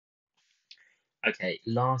Okay,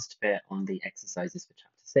 last bit on the exercises for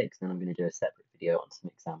chapter 6, then I'm going to do a separate video on some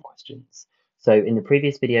exam questions. So in the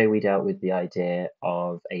previous video, we dealt with the idea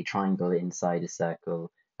of a triangle inside a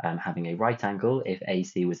circle having a right angle if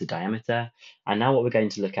AC was a diameter. And now what we're going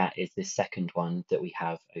to look at is this second one that we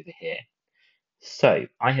have over here. So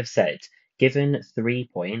I have said, given 3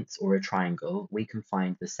 points or a triangle, we can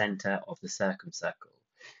find the center of the circumcircle.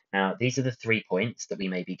 Now, these are the 3 points that we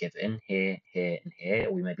may be given here, here, and here,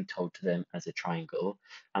 or we may be told to them as a triangle.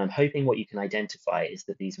 And I'm hoping what you can identify is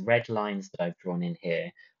that these red lines that I've drawn in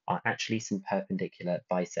here are actually some perpendicular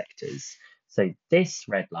bisectors. So this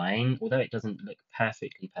red line, although it doesn't look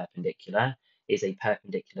perfectly perpendicular, is a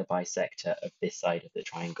perpendicular bisector of this side of the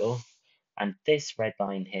triangle. And this red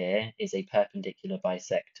line here is a perpendicular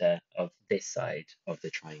bisector of this side of the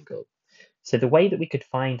triangle. So the way that we could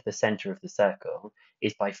find the center of the circle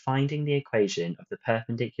is by finding the equation of the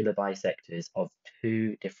perpendicular bisectors of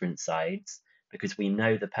 2 different sides, because we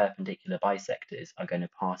know the perpendicular bisectors are going to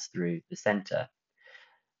pass through the center.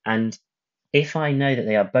 And if I know that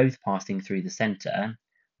they are both passing through the center,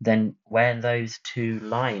 then where those 2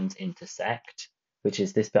 lines intersect, which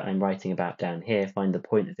is this bit I'm writing about down here, find the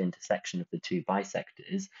point of intersection of the 2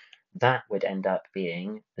 bisectors, that would end up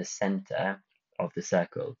being the center of the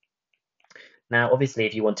circle. Now, obviously,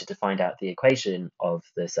 if you wanted to find out the equation of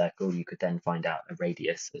the circle, you could then find out a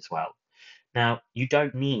radius as well. Now, you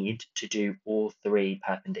don't need to do all 3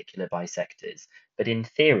 perpendicular bisectors, but in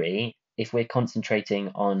theory, if we're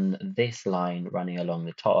concentrating on this line running along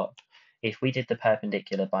the top, if we did the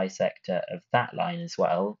perpendicular bisector of that line as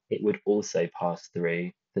well, it would also pass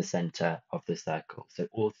through the center of the circle. So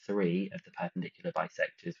all 3 of the perpendicular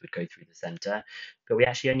bisectors would go through the center, but we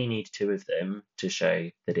actually only need 2 of them to show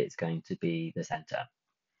that it's going to be the center.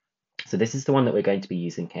 So this is the one that we're going to be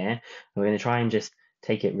using here. And we're going to try and just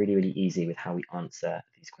take it really, really easy with how we answer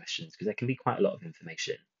these questions, because there can be quite a lot of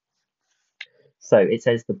information. So it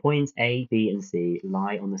says the points A, B, and C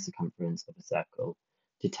lie on the circumference of a circle.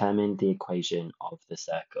 Determine the equation of the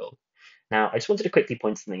circle. Now, I just wanted to quickly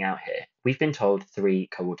point something out here. We've been told 3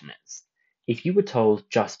 coordinates. If you were told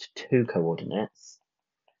just 2 coordinates,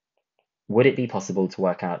 would it be possible to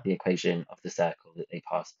work out the equation of the circle that they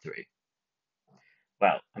passed through?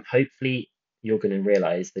 Well, hopefully you're going to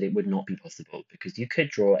realize that it would not be possible, because you could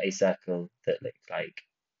draw a circle that looked like,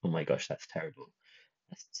 oh my gosh, that's terrible.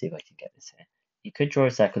 Let's see if I can get this here. You could draw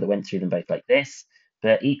a circle that went through them both like this,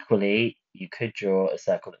 but equally, you could draw a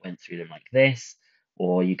circle that went through them like this,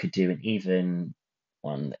 or you could do an even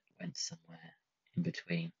one that went somewhere in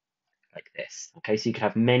between like this. Okay, so you could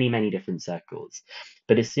have many, many different circles.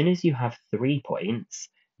 But as soon as you have 3 points,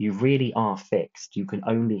 you really are fixed. You can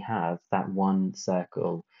only have that one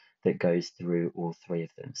circle that goes through all 3 of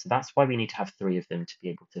them. So that's why we need to have 3 of them to be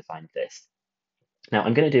able to find this. Now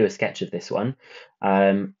I'm going to do a sketch of this one.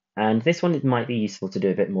 And this one, it might be useful to do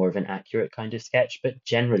a bit more of an accurate kind of sketch, but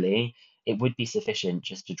generally it would be sufficient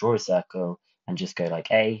just to draw a circle and just go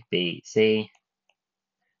like A, B, C,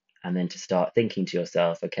 and then to start thinking to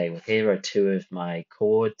yourself, okay, well, here are 2 of my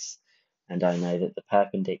chords, and I know that the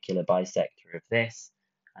perpendicular bisector of this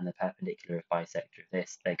and the perpendicular bisector of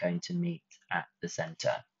this, they're going to meet at the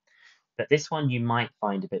center. But this one you might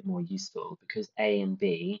find a bit more useful, because A and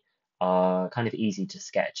B are kind of easy to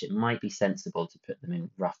sketch. It might be sensible to put them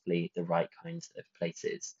in roughly the right kinds of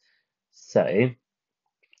places. So it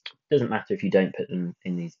doesn't matter if you don't put them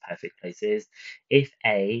in these perfect places. If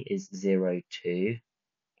A is 0, 2,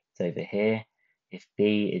 it's over here. If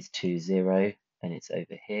B is 2, 0, then it's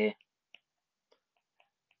over here.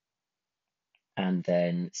 And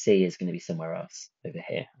then C is going to be somewhere else over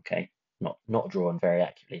here, okay? Not drawn very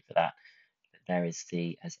accurately for that. But there is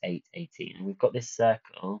C as 8, 18. And we've got this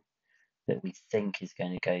circle that we think is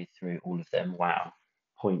going to go through all of them. Wow,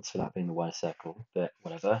 points for that being the worst circle, but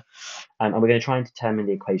whatever. And we're going to try and determine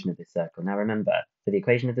the equation of this circle. Now remember, for the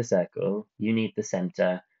equation of the circle, you need the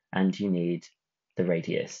center and you need the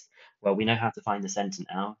radius. Well, we know how to find the center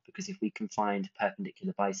now, because if we can find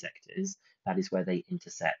perpendicular bisectors, that is where they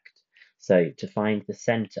intersect. So to find the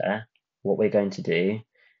center, what we're going to do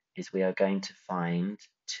is we are going to find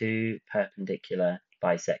 2 perpendicular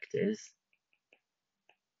bisectors,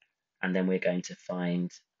 and then we're going to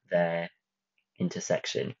find their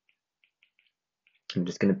intersection. I'm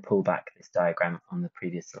just going to pull back this diagram on the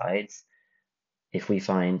previous slides. If we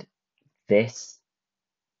find this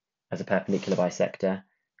as a perpendicular bisector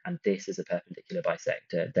and this as a perpendicular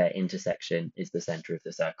bisector, their intersection is the center of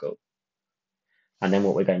the circle. And then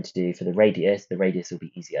what we're going to do for the radius will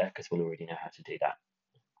be easier because we'll already know how to do that.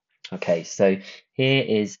 Okay, so here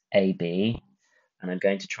is AB, and I'm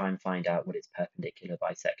going to try and find out what its perpendicular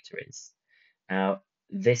bisector is. Now,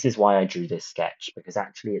 this is why I drew this sketch, because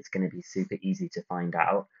actually it's going to be super easy to find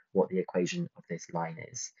out what the equation of this line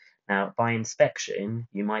is. Now, by inspection,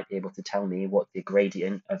 you might be able to tell me what the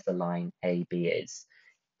gradient of the line AB is.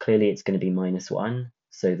 Clearly, it's going to be -1,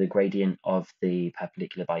 so the gradient of the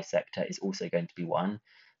perpendicular bisector is also going to be 1,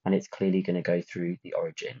 and it's clearly going to go through the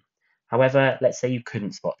origin. However, let's say you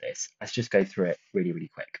couldn't spot this. Let's just go through it really, really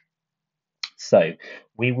quick. So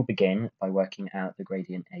we will begin by working out the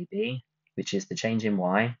gradient AB, which is the change in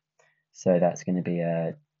y. So that's going to be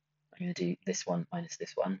I'm going to do this one minus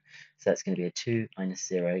this one. So that's going to be a 2 minus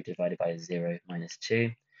 0 divided by a 0 minus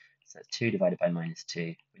 2. So that's 2 divided by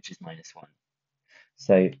 -2, which is -1.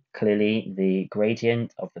 So clearly the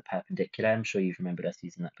gradient of the perpendicular, I'm sure you've remembered us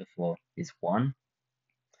using that before, is 1.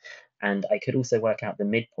 And I could also work out the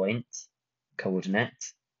midpoint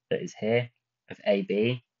coordinate that is here of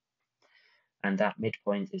AB. And that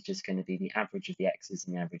midpoint is just going to be the average of the x's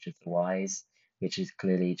and the average of the y's, which is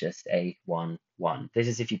clearly just a 1, 1. This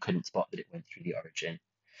is if you couldn't spot that it went through the origin.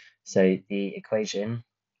 So the equation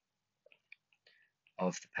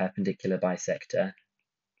of the perpendicular bisector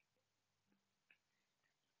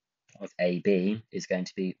of AB is going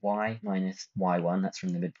to be y minus y1, that's from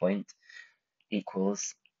the midpoint,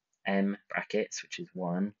 equals m brackets, which is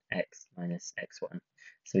 1, x minus x1.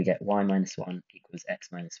 So we get y minus 1 equals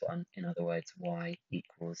x minus 1. In other words, y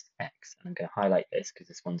equals x. And I'm going to highlight this because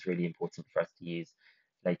this one's really important for us to use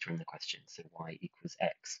later in the question. So y equals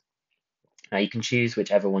x. Now you can choose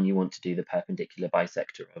whichever one you want to do the perpendicular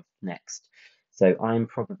bisector of next. So I'm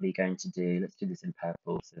probably going to do, let's do this in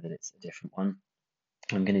purple so that it's a different one.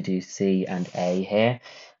 I'm going to do C and A here.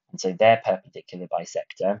 And so their perpendicular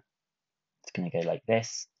bisector, it's going to go like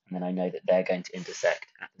this. And then I know that they're going to intersect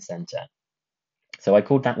at the center. So I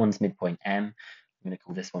called that one's midpoint M. I'm going to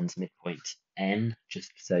call this one's midpoint N,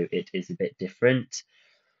 just so it is a bit different.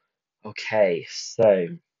 Okay, so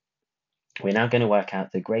we're now going to work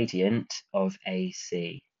out the gradient of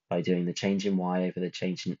AC by doing the change in y over the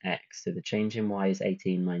change in x. So the change in y is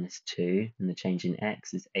 18 minus 2, and the change in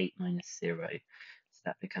x is 8 minus 0. So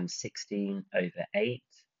that becomes 16 over 8,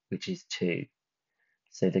 which is 2.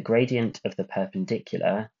 So the gradient of the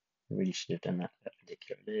perpendicular, I really should have done that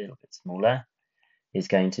perpendicular a little bit smaller, is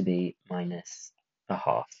going to be minus a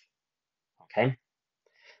half. Okay.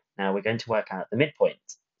 Now we're going to work out the midpoint.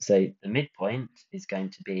 So the midpoint is going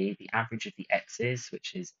to be the average of the x's,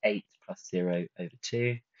 which is 8 plus 0 over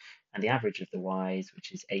 2, and the average of the y's,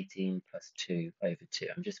 which is 18 plus 2 over 2.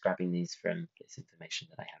 I'm just grabbing these from this information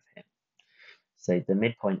that I have here. So the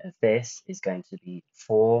midpoint of this is going to be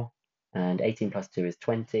 4, and 18 plus 2 is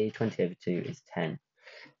 20, 20 over 2 is 10.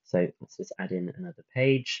 So let's just add in another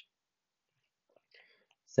page.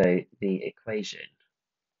 So the equation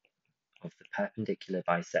of the perpendicular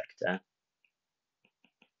bisector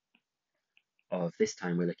of, this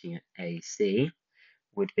time we're looking at AC,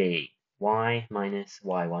 would be y minus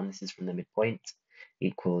y1, this is from the midpoint,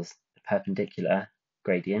 equals the perpendicular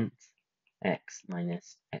gradient x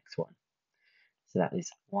minus x1. So that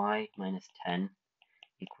is y minus 10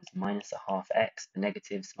 equals minus a half x. The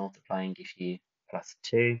negatives multiplying give you plus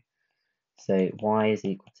 2. So y is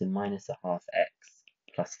equal to minus a half x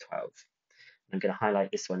plus 12. I'm going to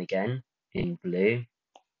highlight this one again in blue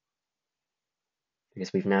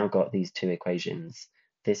because we've now got these two equations.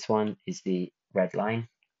 This one is the red line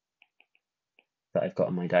that I've got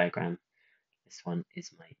on my diagram. This one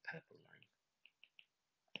is my purple line.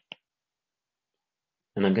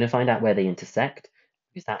 And I'm going to find out where they intersect,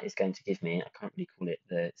 because that is going to give me, I can't really call it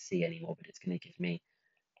the C anymore, but it's going to give me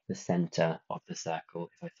the center of the circle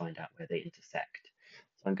if I find out where they intersect.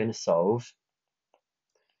 So I'm going to solve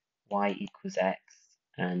y equals x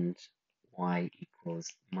and y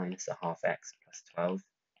equals minus a half x plus 12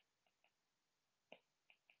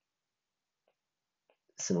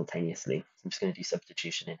 simultaneously. So I'm just going to do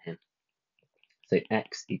substitution in here. So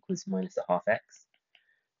x equals minus a half x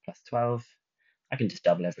plus 12. I can just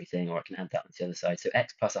double everything, or I can add that on the other side. So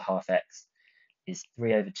x plus a half x is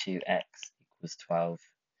 3 over 2x equals 12.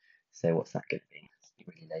 So what's that going to be? Let's be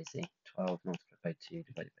really lazy. 12 multiplied by 2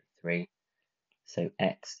 divided by 3. So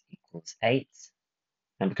x equals 8.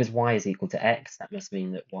 And because y is equal to x, that must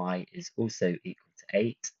mean that y is also equal to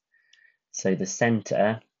 8. So the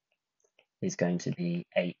center is going to be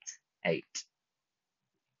 8, 8.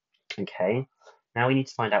 Okay, now we need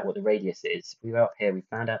to find out what the radius is. We were up here, we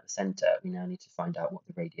found out the center. We now need to find out what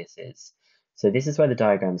the radius is. So this is where the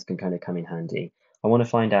diagrams can kind of come in handy. I want to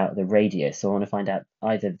find out the radius. So I want to find out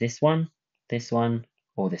either this one,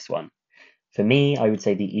 or this one. For me, I would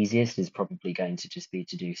say the easiest is probably going to just be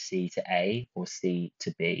to do C to A or C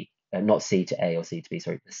to B. Not C to A or C to B,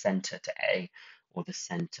 sorry, the center to A or the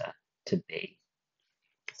center to B.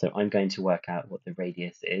 So I'm going to work out what the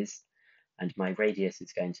radius is, and my radius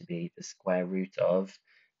is going to be the square root of,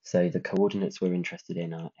 so the coordinates we're interested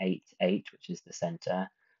in are 8, 8, which is the center,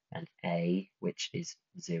 and A, which is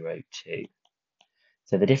 0, 2.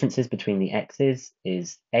 So the differences between the x's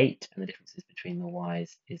is 8, and the differences between the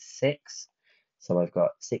y's is 6. So I've got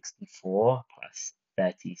 64 plus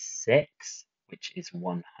 36, which is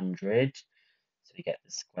 100. So we get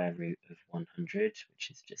the square root of 100, which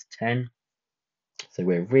is just 10. So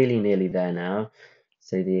we're really nearly there now.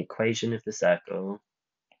 So the equation of the circle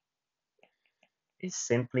is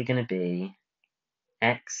simply going to be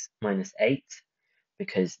x minus 8,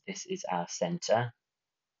 because this is our center,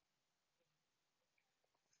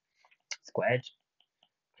 squared,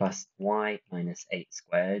 plus y minus 8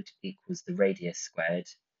 squared equals the radius squared,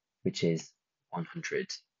 which is 100.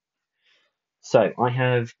 So I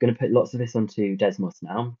have going to put lots of this onto Desmos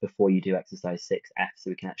now before you do exercise 6F,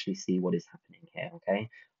 so we can actually see what is happening here, okay?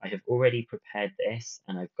 I have already prepared this,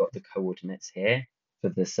 and I've got the coordinates here for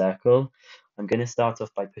the circle. I'm going to start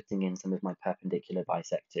off by putting in some of my perpendicular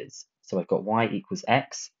bisectors. So I've got y equals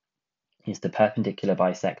x is the perpendicular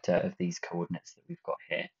bisector of these coordinates that we've got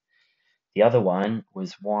here. The other one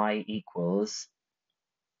was y equals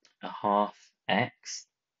a half x.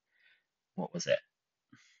 What was it?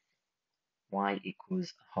 Y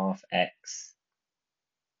equals a half x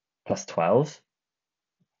plus 12.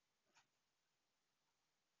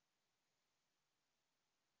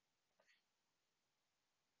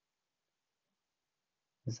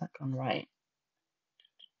 Has that gone right?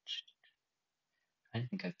 I don't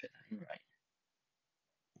think I've put that in right.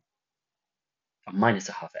 Oh, minus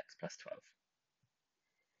a half x plus 12.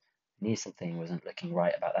 I knew something wasn't looking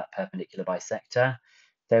right about that perpendicular bisector.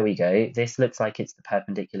 There we go. This looks like it's the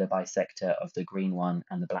perpendicular bisector of the green one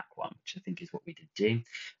and the black one, which I think is what we did do. And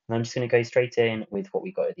I'm just going to go straight in with what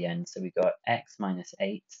we got at the end. So we got x minus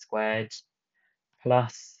 8 squared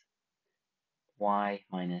plus y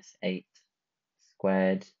minus 8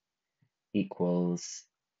 squared equals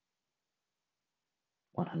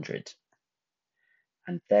 100.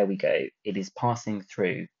 And there we go. It is passing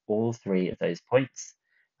through all three of those points,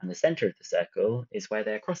 and the center of the circle is where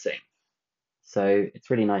they're crossing. So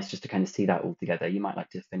it's really nice just to kind of see that all together. You might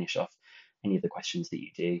like to finish off any of the questions that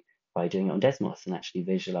you do by doing it on Desmos and actually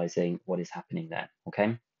visualizing what is happening there,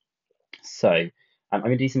 okay? So I'm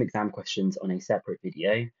going to do some exam questions on a separate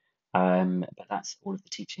video, but that's all of the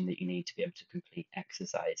teaching that you need to be able to complete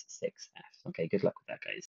exercise 6F. Okay, good luck with that, guys.